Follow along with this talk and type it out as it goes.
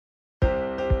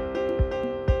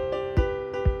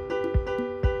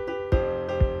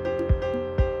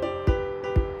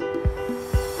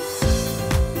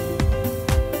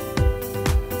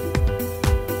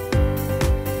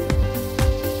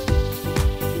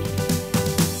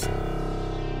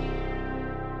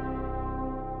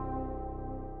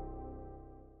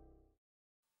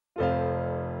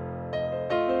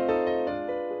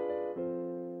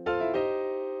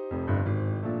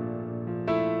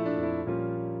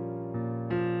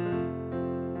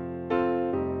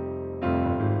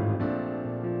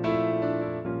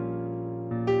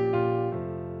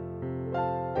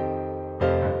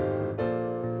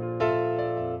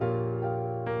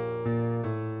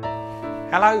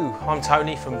Hello, I'm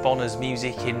Tony from Bonner's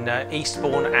Music in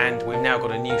Eastbourne, and we've now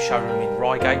got a new showroom in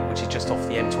Reigate, which is just off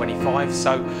the M25.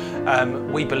 So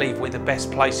we believe we're the best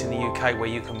place in the UK where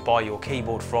you can buy your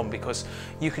keyboard from, because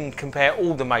you can compare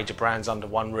all the major brands under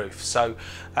one roof. So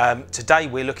today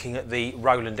we're looking at the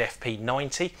Roland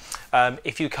FP90.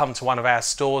 If you come to one of our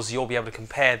stores, you'll be able to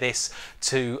compare this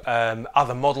to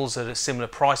other models at a similar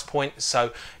price point.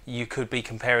 So you could be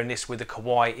comparing this with the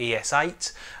Kawai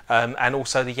ES8 and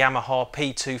also the Yamaha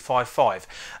P255.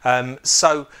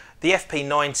 So the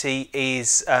FP90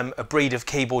 is a breed of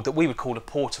keyboard that we would call a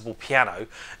portable piano,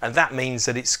 and that means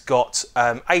that it's got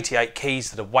 88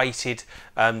 keys that are weighted,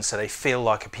 so they feel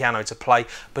like a piano to play,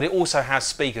 but it also has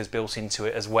speakers built into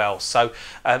it as well. So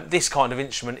this kind of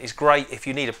instrument is great if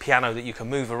you need a piano that you can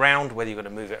move around, whether you're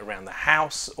going to move it around the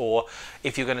house or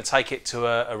if you're going to take it to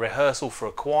a rehearsal for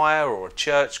a choir or a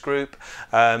church group,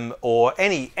 or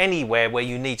anywhere where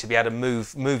you need to be able to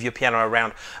move your piano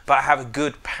around but have a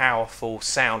good powerful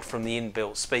sound from the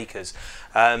inbuilt speakers.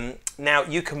 Now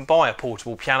you can buy a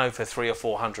portable piano for £300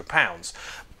 or £400,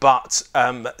 but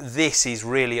this is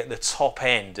really at the top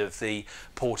end of the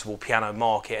portable piano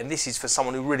market, and this is for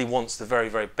someone who really wants the very,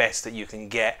 very best that you can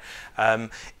get.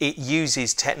 It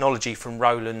uses technology from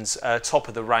Roland's top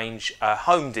of the range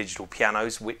home digital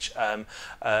pianos, which are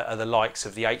the likes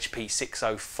of the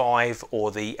HP605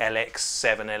 or the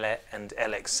LX7 and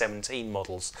LX17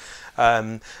 models.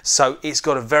 So it's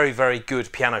got a very, very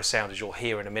good piano sound, as you'll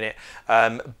hear in a minute,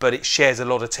 but it shares a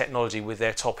lot of technology with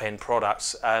their top end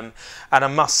products, and I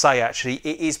must say actually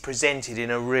it is presented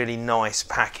in a really nice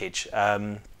package.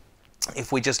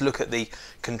 If we just look at the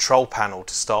control panel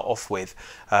to start off with,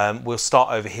 we'll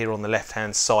start over here on the left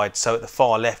hand side. So at the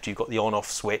far left you've got the on off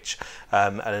switch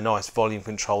and a nice volume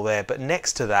control there, but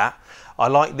next to that I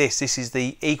like this is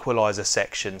the equalizer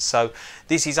section. So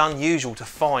this is unusual to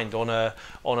find on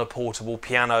a portable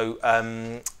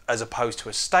piano as opposed to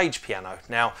a stage piano.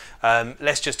 Now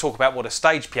let's just talk about what a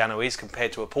stage piano is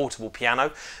compared to a portable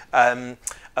piano.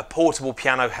 A portable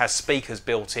piano has speakers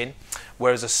built in,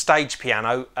 whereas a stage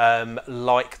piano,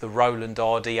 like the Roland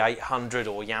RD800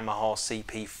 or Yamaha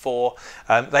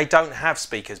CP4, they don't have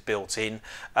speakers built in,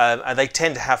 and they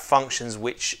tend to have functions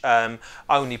which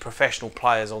only professional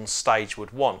players on stage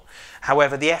would want.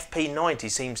 However, the FP90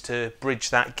 seems to bridge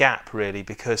that gap really,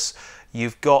 because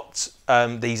you've got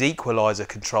these equalizer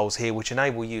controls here which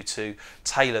enable you to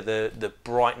tailor the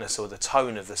brightness or the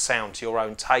tone of the sound to your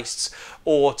own tastes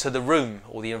or to the room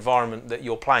or the environment that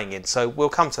you're playing in. So we'll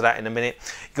come to that in a minute.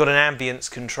 You've got an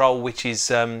ambience control, which is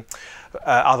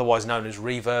otherwise known as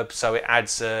reverb, so it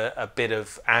adds a bit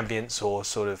of ambience, or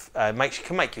sort of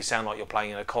can make you sound like you're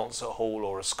playing in a concert hall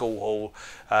or a school hall,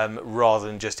 rather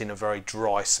than just in a very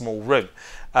dry small room.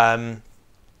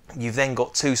 You've then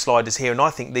got two sliders here, and I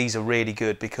think these are really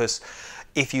good because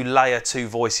if you layer two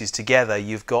voices together,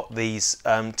 you've got these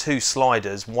two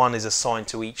sliders. One is assigned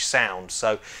to each sound.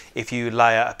 So if you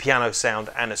layer a piano sound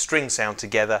and a string sound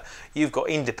together, you've got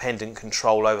independent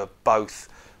control over both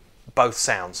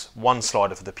sounds. One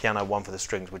slider for the piano, one for the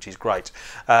strings, which is great.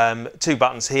 Two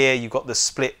buttons here. You've got the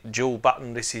split dual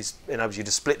button. This enables you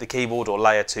to split the keyboard or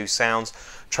layer two sounds.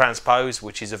 Transpose,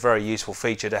 which is a very useful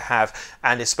feature to have,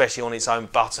 and especially on its own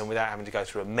button without having to go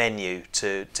through a menu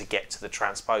to get to the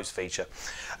transpose feature.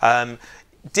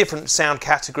 Different sound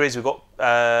categories. We've got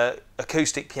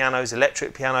acoustic pianos,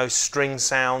 electric pianos, string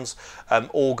sounds,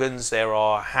 organs. There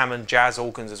are Hammond jazz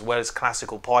organs as well as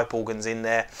classical pipe organs in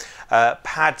there.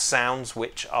 Pad sounds,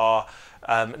 which are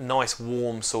nice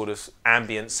warm sort of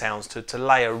ambient sounds to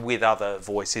layer with other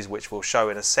voices, which we'll show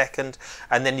in a second.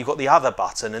 And then you've got the other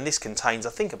button, and this contains I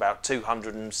think about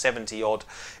 270 odd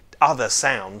other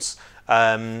sounds,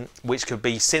 which could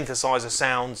be synthesizer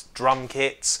sounds, drum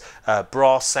kits,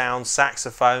 brass sounds,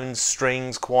 saxophones,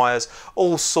 strings, choirs,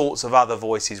 all sorts of other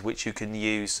voices which you can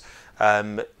use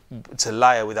to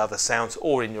layer with other sounds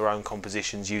or in your own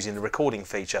compositions using the recording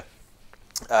feature.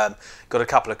 Got a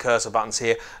couple of cursor buttons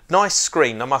here. Nice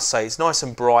screen, I must say. It's nice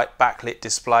and bright, backlit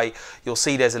display. You'll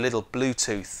see there's a little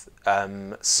Bluetooth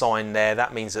sign there.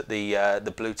 That means that the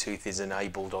Bluetooth is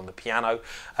enabled on the piano,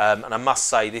 and I must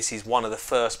say this is one of the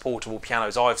first portable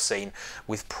pianos I've seen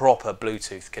with proper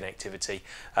Bluetooth connectivity.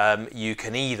 You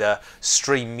can either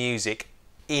stream music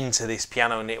into this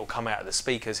piano and it will come out of the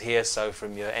speakers here, so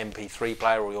from your MP3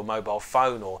 player or your mobile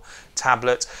phone or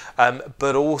tablet,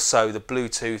 but also the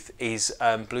Bluetooth is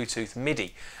Bluetooth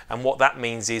MIDI, and what that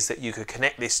means is that you could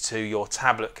connect this to your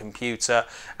tablet computer,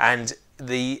 and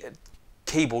the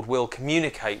keyboard will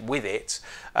communicate with it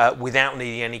without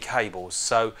needing any cables.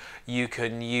 So you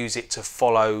can use it to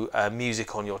follow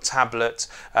music on your tablet,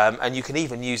 and you can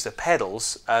even use the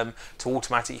pedals to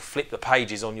automatically flip the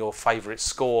pages on your favourite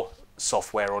score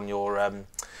software on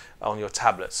your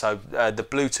tablet. So the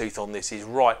Bluetooth on this is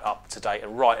right up to date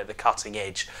and right at the cutting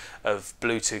edge of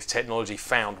Bluetooth technology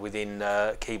found within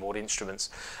keyboard instruments.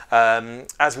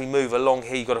 As we move along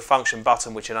here, you've got a function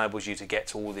button which enables you to get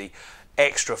to all the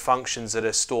extra functions that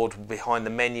are stored behind the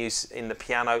menus in the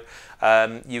piano.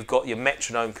 You've got your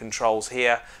metronome controls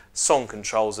here, song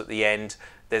controls at the end.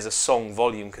 There's a song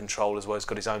volume control as well. It's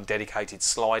got its own dedicated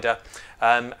slider,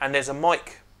 and there's a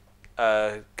mic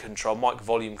mic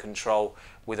volume control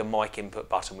with a mic input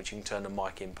button, which you can turn the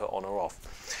mic input on or off.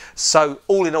 So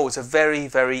all in all, it's a very,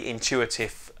 very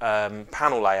intuitive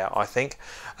panel layout, I think.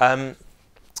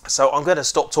 So I'm going to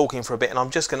stop talking for a bit, and I'm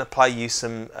just going to play you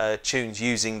some tunes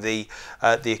using the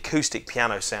acoustic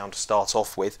piano sound to start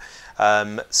off with.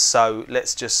 So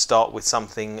let's just start with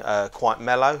something quite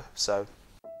mellow. So.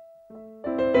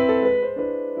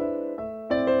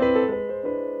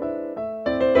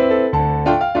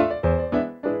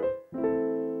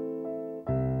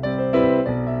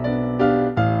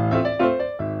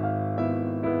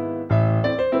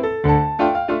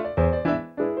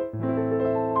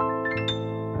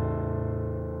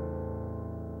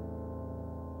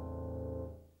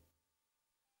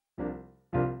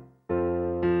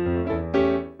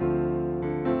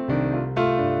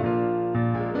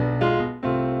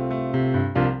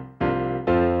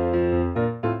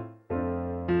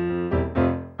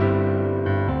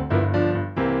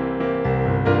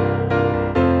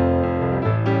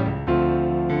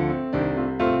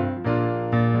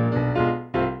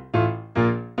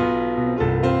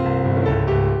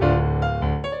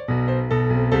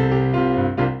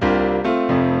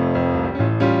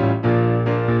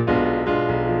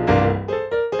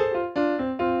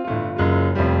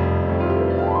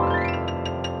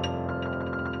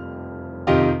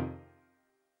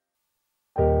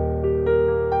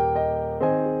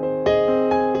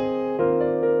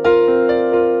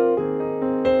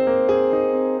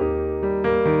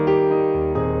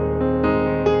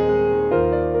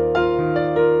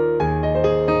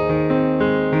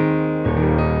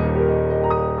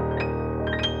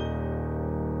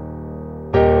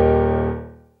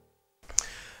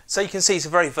 So you can see it's a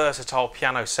very versatile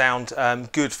piano sound,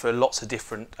 good for lots of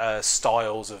different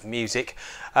styles of music.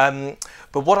 But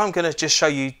what I'm going to just show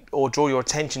you or draw your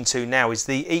attention to now is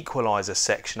the equalizer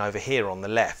section over here on the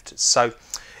left. So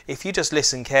if you just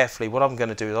listen carefully, what I'm going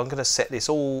to do is I'm going to set this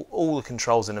all the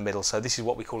controls in the middle. So this is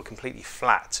what we call a completely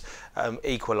flat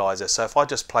equalizer. So if I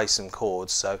just play some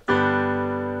chords, so.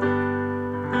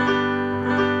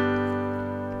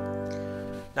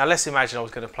 Now let's imagine I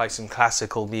was going to play some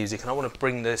classical music and I want to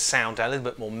bring the sound down a little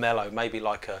bit more mellow, maybe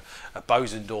like a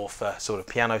Bosendorf sort of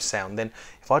piano sound. Then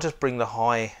if I just bring the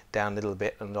high down a little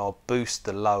bit and I'll boost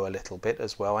the low a little bit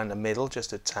as well and the middle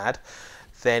just a tad,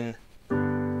 then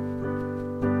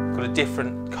got a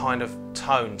different kind of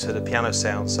tone to the piano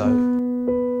sound. So.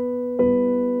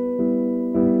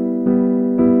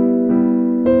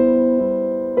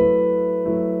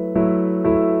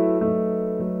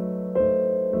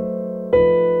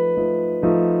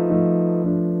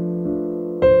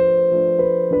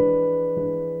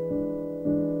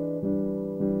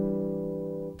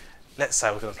 Let's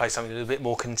say we're going to play something a little bit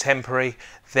more contemporary,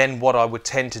 then what I would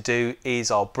tend to do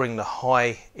is I'll bring the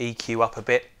high EQ up a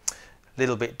bit, a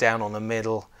little bit down on the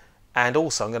middle, and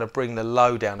also I'm going to bring the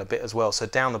low down a bit as well. So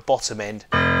down the bottom end,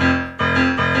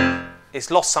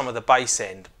 it's lost some of the bass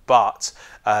end, but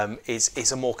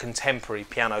it's a more contemporary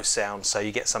piano sound, so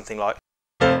you get something like.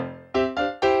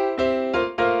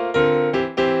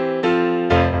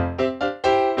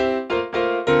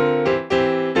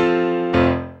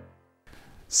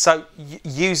 So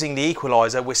using the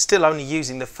equalizer, we're still only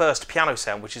using the first piano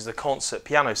sound, which is the concert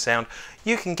piano sound.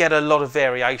 You can get a lot of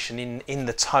variation in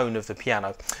the tone of the piano.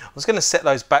 I was going to set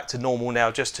those back to normal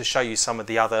now just to show you some of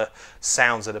the other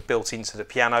sounds that are built into the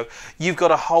piano. You've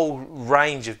got a whole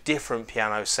range of different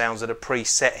piano sounds that are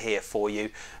preset here for you.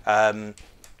 Got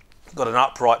an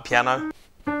upright piano.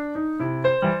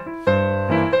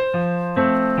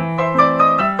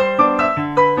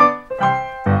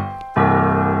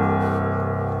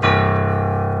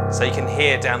 So you can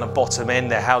hear down the bottom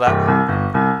end there how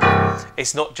that,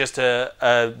 it's not just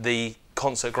the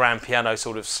concert grand piano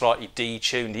sort of slightly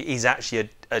detuned, it is actually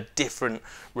a different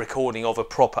recording of a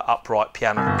proper upright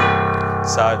piano.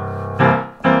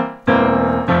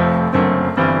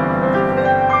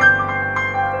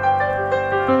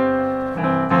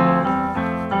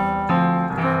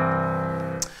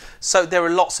 So there are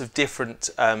lots of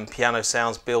different piano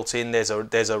sounds built in. There's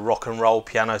a rock and roll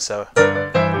piano, so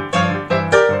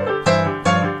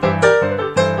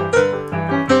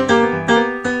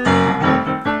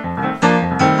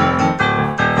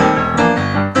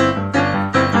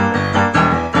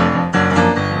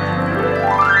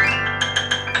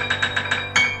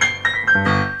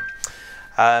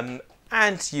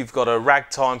and you've got a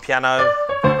ragtime piano.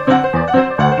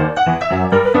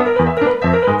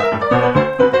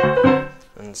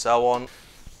 And so on.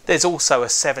 There's also a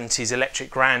 70s electric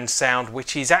grand sound,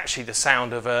 which is actually the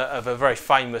sound of a very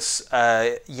famous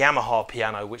Yamaha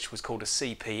piano, which was called a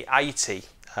CP80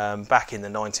 back in the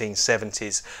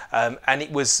 1970s, and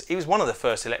it was one of the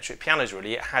first electric pianos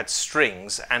really. It had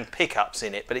strings and pickups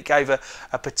in it, but it gave a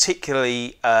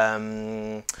particularly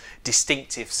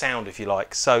distinctive sound, if you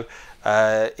like. So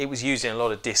it was used in a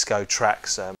lot of disco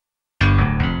tracks.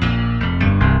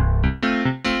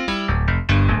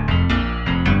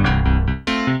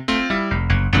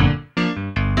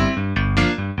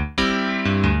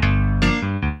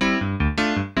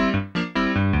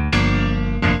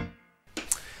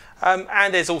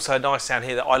 And there's also a nice sound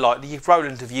here that I like.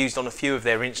 Roland have used on a few of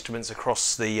their instruments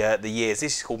across the years.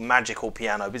 This is called Magical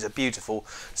Piano. It's a beautiful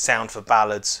sound for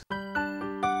ballads.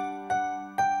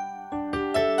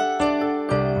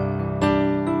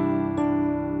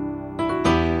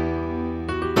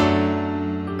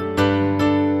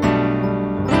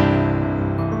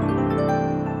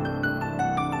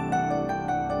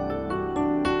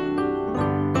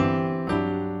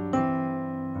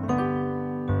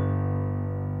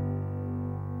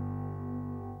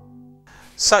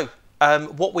 So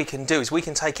what we can do is we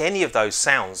can take any of those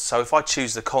sounds. So if I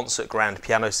choose the concert grand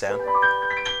piano sound,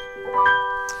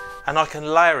 and I can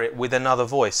layer it with another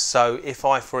voice. So if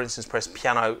I, for instance, press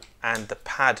piano and the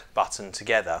pad button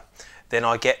together, then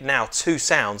I get now two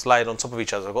sounds layered on top of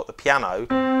each other. I've got the piano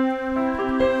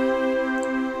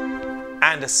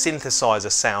and a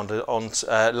synthesizer sound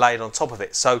layered on top of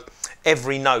it. So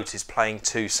every note is playing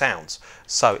two sounds.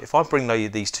 So if I bring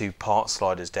these two part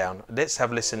sliders down, let's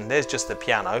have a listen. There's just the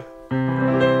piano,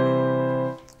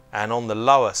 and on the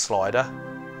lower slider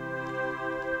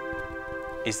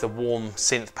is the warm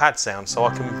synth pad sound. So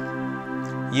I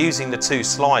can, using the two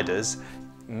sliders,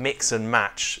 mix and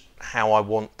match how I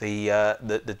want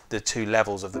the two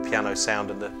levels of the piano sound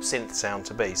and the synth sound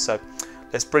to be. So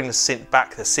let's bring the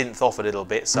synth off a little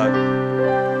bit. So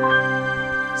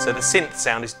the synth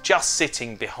sound is just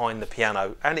sitting behind the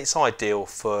piano, and it's ideal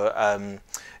for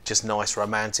just nice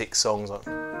romantic songs.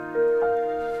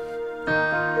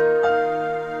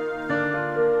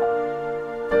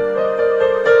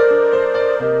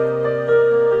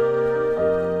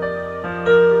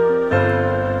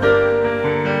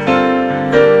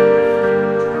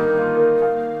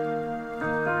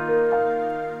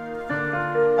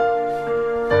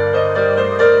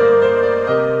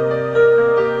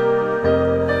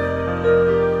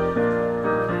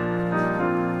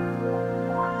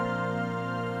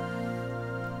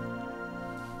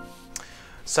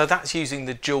 So that's using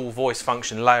the dual voice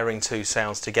function, layering two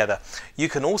sounds together. You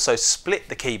can also split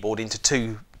the keyboard into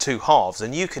two halves,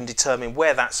 and you can determine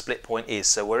where that split point is.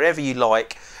 So wherever you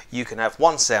like, you can have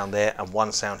one sound there and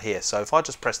one sound here. So if I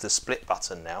just press the split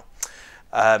button now,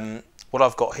 what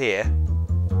I've got here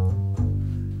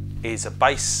is a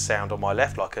bass sound on my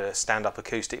left, like a stand-up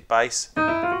acoustic bass,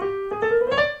 and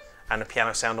a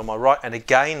piano sound on my right. And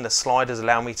again, the sliders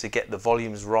allow me to get the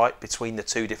volumes right between the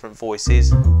two different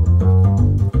voices.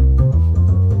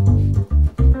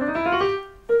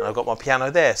 I've got my piano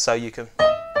there, so you can.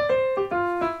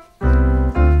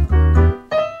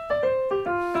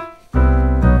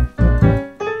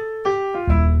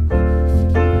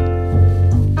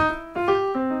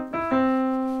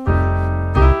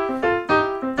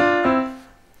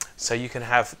 So you can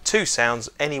have two sounds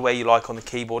anywhere you like on the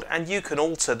keyboard, and you can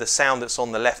alter the sound that's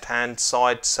on the left hand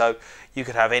side. So you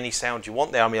could have any sound you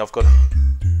want there. I mean, I've got.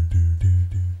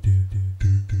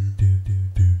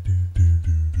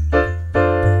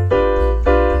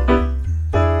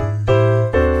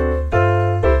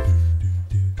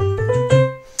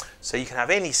 So you can have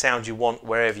any sound you want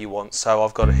wherever you want. So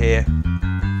I've got here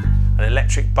an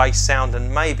electric bass sound,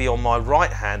 and maybe on my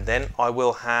right hand then I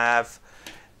will have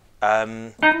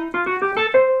an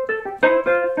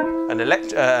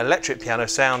electric piano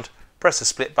sound. Press the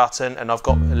split button and I've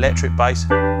got electric bass.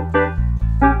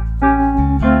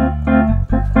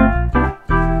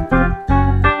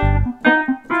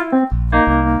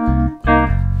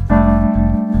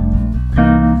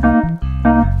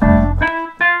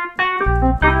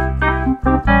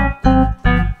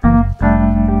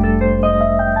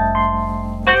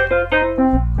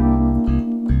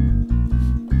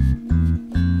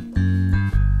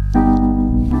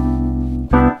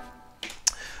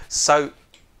 So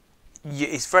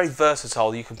it's very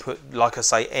versatile. You can put, like I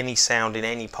say, any sound in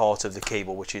any part of the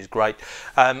keyboard, which is great.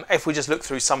 If we just look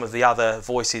through some of the other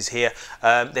voices here,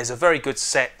 there's a very good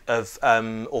set of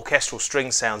orchestral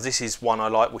string sounds. This is one I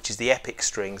like, which is the epic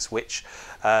strings, which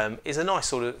is a nice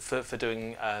sort of for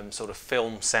doing sort of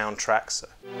film soundtracks.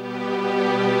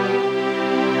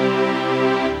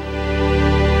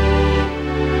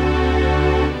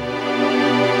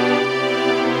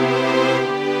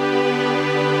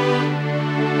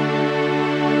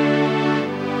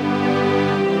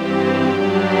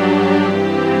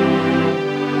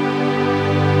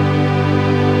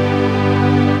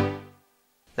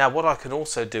 Now what I can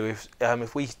also do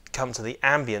if we come to the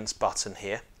ambience button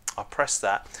here, I press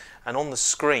that, and on the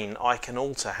screen I can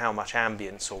alter how much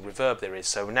ambience or reverb there is.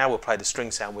 So now we'll play the string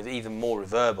sound with even more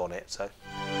reverb on it. So,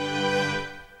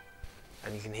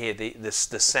 and you can hear the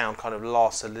sound kind of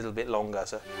lasts a little bit longer.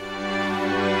 So.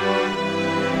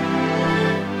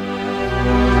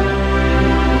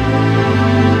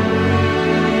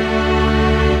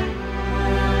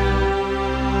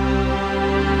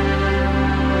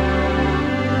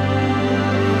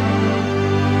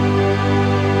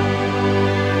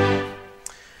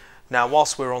 Now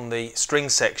whilst we're on the string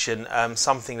section,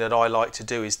 something that I like to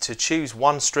do is to choose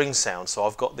one string sound. So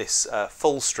I've got this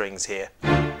full strings here.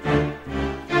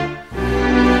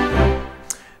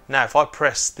 Now if I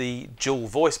press the dual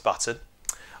voice button,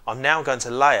 I'm now going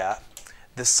to layer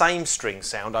the same string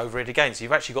sound over it again. So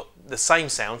you've actually got the same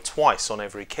sound twice on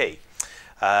every key.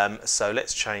 So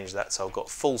let's change that. So I've got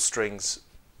full strings,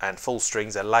 and full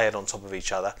strings are layered on top of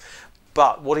each other.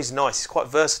 But what is nice, it's quite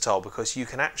versatile because you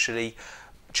can actually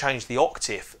change the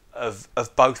octave of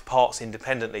both parts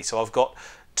independently. So I've got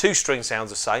two string sounds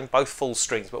the same, both full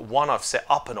strings, but one I've set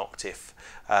up an octave.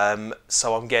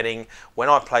 So I'm getting, when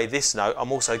I play this note,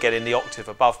 I'm also getting the octave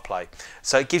above play.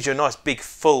 So it gives you a nice big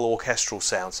full orchestral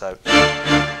sound. So.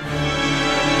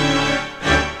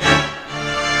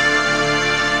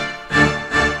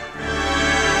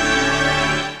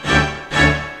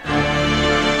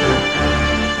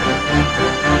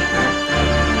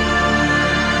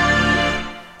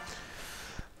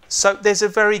 So there's a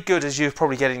very good, as you're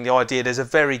probably getting the idea, there's a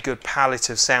very good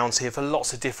palette of sounds here for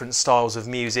lots of different styles of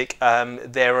music.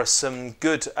 There are some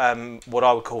good, what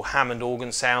I would call Hammond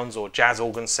organ sounds or jazz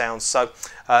organ sounds. So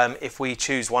if we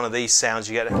choose one of these sounds,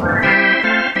 you get a...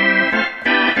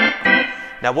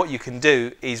 Now what you can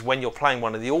do is when you're playing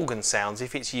one of the organ sounds,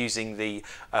 if it's using the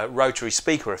rotary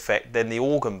speaker effect, then the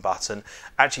organ button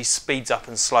actually speeds up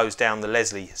and slows down the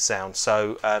Leslie sound.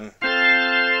 So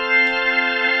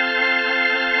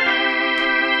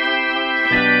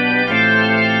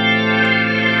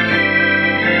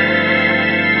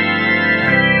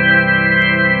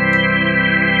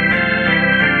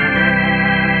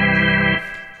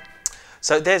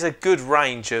so there's a good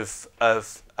range of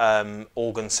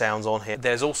organ sounds on here.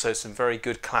 There's also some very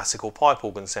good classical pipe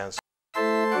organ sounds.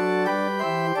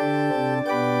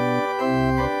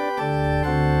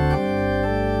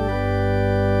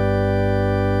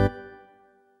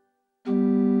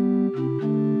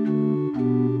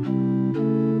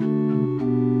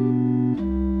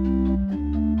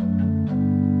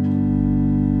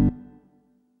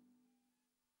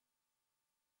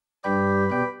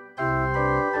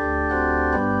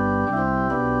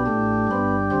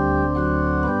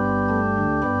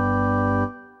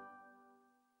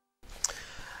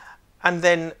 And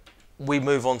then we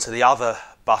move on to the other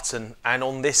button, and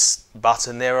on this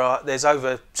button there's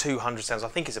over 200 sounds. I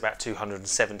think it's about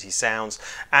 270 sounds,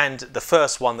 and the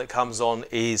first one that comes on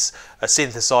is a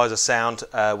synthesizer sound,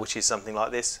 which is something like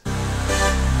this.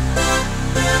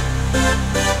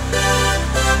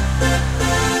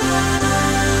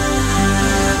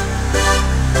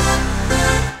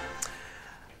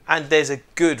 And there's a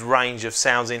good range of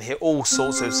sounds in here, all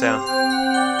sorts of sounds.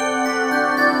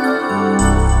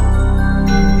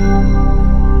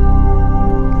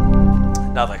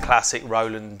 Another classic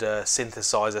Roland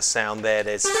synthesizer sound there.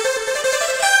 There's So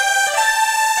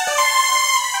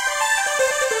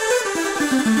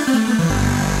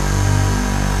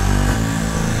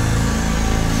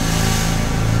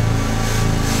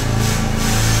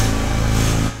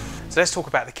let's talk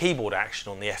about the keyboard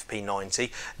action on the FP90.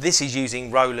 This is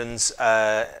using Roland's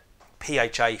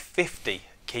PHA50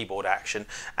 keyboard action,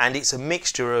 and it's a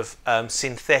mixture of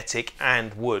synthetic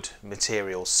and wood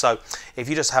materials. So if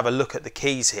you just have a look at the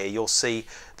keys here, you'll see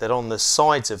that on the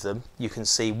sides of them you can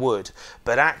see wood,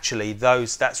 but actually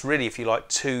that's really, if you like,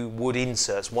 two wood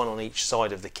inserts, one on each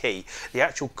side of the key. The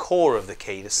actual core of the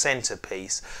key, the center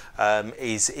piece,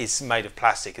 is made of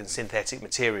plastic and synthetic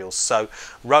materials. So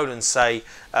Roland say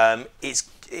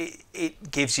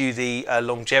it gives you the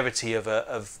longevity of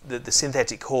the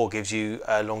synthetic core gives you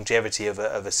longevity of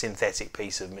a synthetic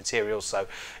piece of material, so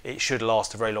it should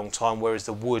last a very long time, whereas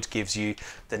the wood gives you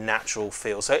the natural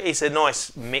feel. So it's a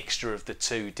nice mixture of the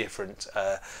two different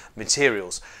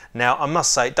materials. Now I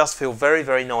must say it does feel very,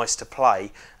 very nice to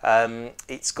play.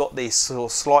 It's got these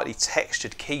sort of slightly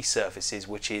textured key surfaces,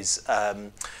 which is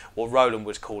what Roland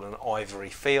would call an ivory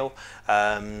feel.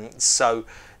 So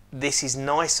this is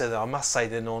nicer, I must say,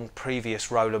 than on previous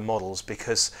Roland models,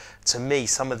 because to me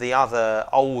some of the other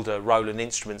older Roland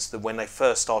instruments, that when they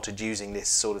first started using this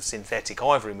sort of synthetic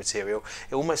ivory material,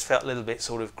 it almost felt a little bit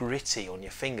sort of gritty on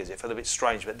your fingers. It felt a bit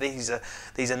strange, but these are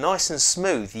nice and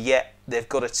smooth, yet they've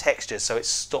got a texture, so it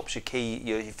stops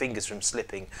your fingers from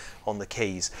slipping on the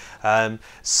keys.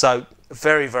 So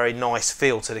very, very nice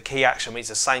feel to the key action. It's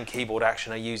the same keyboard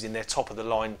action they use in their top of the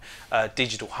line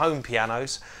digital home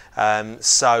pianos.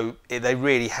 So they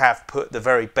really have put the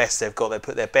very best they've got. They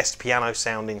put their best piano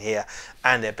sound in here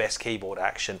and their best keyboard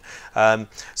action.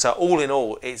 So all in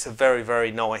all, it's a very,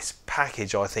 very nice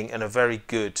package, I think, and a very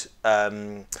good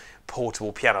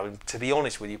portable piano. To be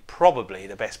honest with you, probably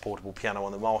the best portable piano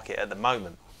on the market at the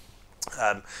moment.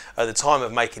 At the time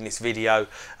of making this video,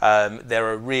 there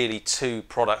are really two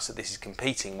products that this is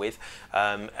competing with,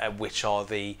 which are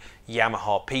the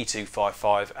Yamaha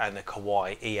P255 and the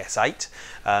Kawai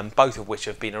ES8, both of which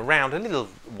have been around a little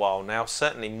while now,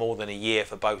 certainly more than a year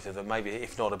for both of them, maybe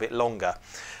if not a bit longer.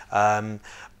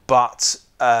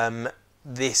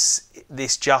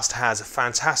 This just has a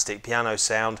fantastic piano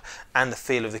sound, and the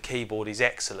feel of the keyboard is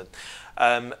excellent.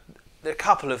 There are a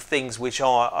couple of things which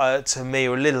are, to me,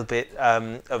 are a little bit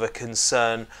of a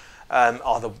concern.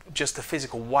 Are just the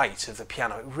physical weight of the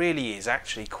piano. It really is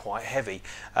actually quite heavy.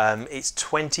 It's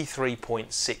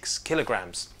 23.6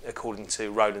 kilograms according to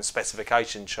Roland's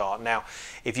specification chart. Now,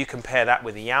 if you compare that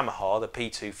with the Yamaha, the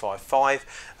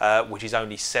P255, which is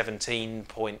only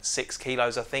 17.6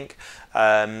 kilos, I think,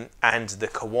 and the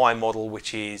Kawai model,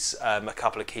 which is a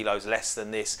couple of kilos less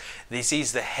than this, this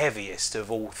is the heaviest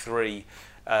of all three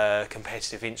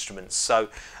competitive instruments. So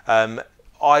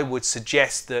I would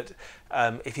suggest that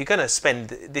if you're going to spend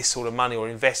this sort of money or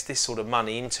invest this sort of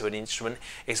money into an instrument,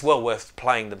 it's well worth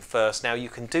playing them first. Now, you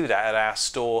can do that at our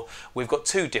store. We've got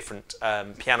two different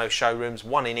piano showrooms,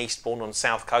 one in Eastbourne on the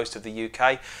south coast of the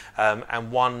UK,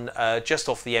 and one just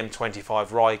off the M25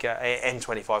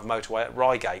 motorway at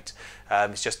Reigate.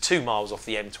 It's just 2 miles off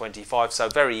the M25, so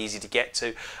very easy to get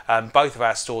to. Both of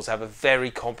our stores have a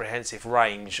very comprehensive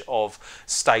range of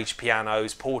stage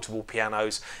pianos, portable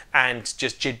pianos, and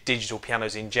just digital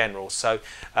pianos in general. So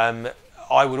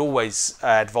I would always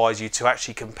advise you to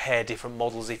actually compare different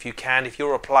models if you can. If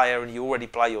you're a player and you already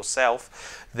play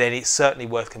yourself, then it's certainly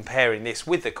worth comparing this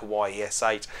with the Kawai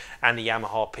ES8 and the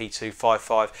Yamaha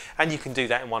P255, and you can do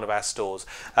that in one of our stores.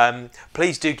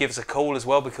 Please do give us a call as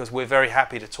well, because we're very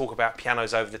happy to talk about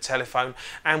pianos over the telephone,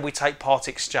 and we take part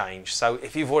exchange. So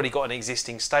if you've already got an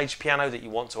existing stage piano that you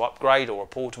want to upgrade, or a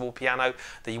portable piano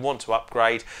that you want to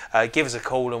upgrade, give us a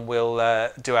call and we'll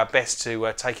do our best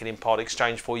to take it in part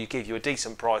exchange for you, give you a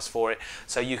decent price for it,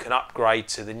 so you can upgrade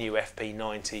to the new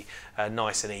FP90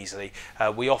 nice and easily.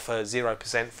 We offer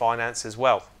 0% finance as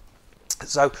well.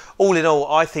 So all in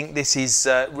all, I think this is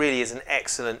really is an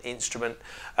excellent instrument.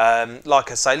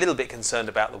 Like I say, a little bit concerned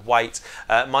about the weight.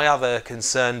 My other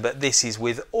concern, but this is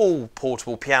with all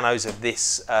portable pianos of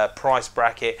this price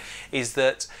bracket, is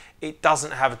that it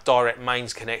doesn't have a direct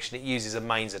mains connection. It uses a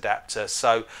mains adapter.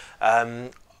 So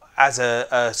as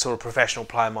a sort of professional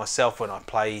player myself, when I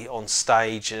play on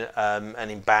stage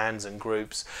and in bands and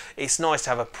groups, it's nice to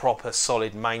have a proper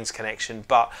solid mains connection.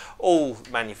 But all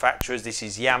manufacturers, this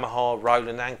is Yamaha,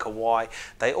 Roland and Kawai,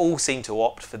 they all seem to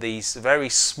opt for these very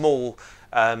small,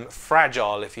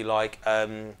 fragile, if you like,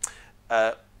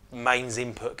 mains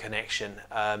input connection,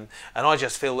 and I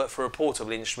just feel that for a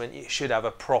portable instrument you should have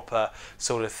a proper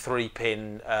sort of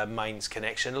 3-pin mains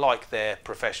connection like their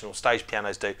professional stage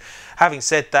pianos do. Having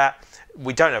said that,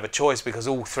 we don't have a choice, because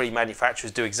all three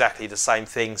manufacturers do exactly the same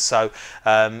thing. So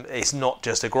it's not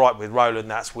just a gripe with Roland,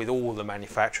 that's with all the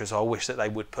manufacturers. I wish that they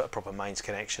would put a proper mains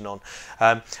connection on.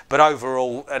 But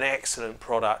overall, an excellent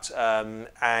product,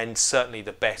 and certainly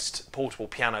the best portable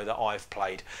piano that I've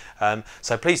played.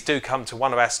 So please do come to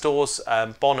one of our stores,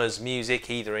 Bonner's Music,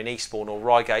 either in Eastbourne or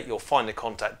Reigate. You'll find the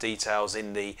contact details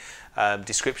in the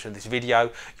description of this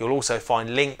video. You'll also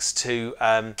find links to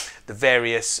the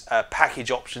various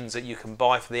package options that you can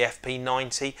buy for the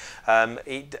FP90.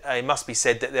 It must be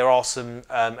said that there are some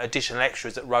additional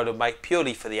extras that Roland make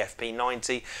purely for the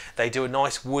FP90. They do a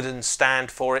nice wooden stand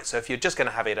for it, so if you're just going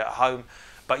to have it at home,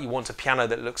 but you want a piano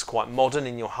that looks quite modern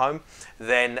in your home,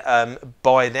 then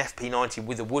buy an FP90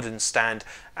 with a wooden stand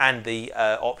and the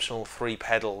optional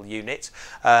 3-pedal unit.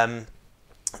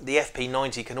 The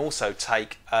FP90 can also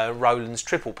take Roland's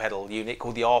triple pedal unit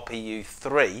called the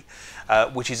RPU3,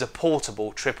 which is a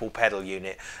portable triple pedal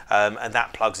unit, and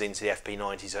that plugs into the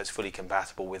FP90, so it's fully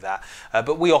compatible with that.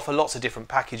 But we offer lots of different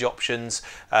package options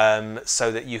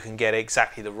so that you can get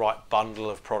exactly the right bundle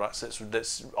of products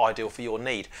that's ideal for your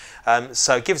need.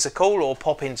 So give us a call or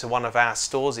pop into one of our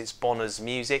stores. It's Bonner's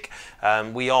Music.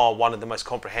 We are one of the most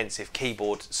comprehensive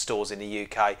keyboard stores in the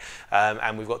UK,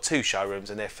 and we've got 2 showrooms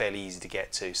and they're fairly easy to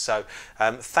get to. So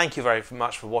thank you very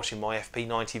much for watching my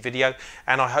FP90 video,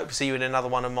 and I hope to see you in another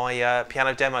one of my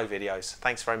piano demo videos.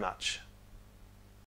 Thanks very much.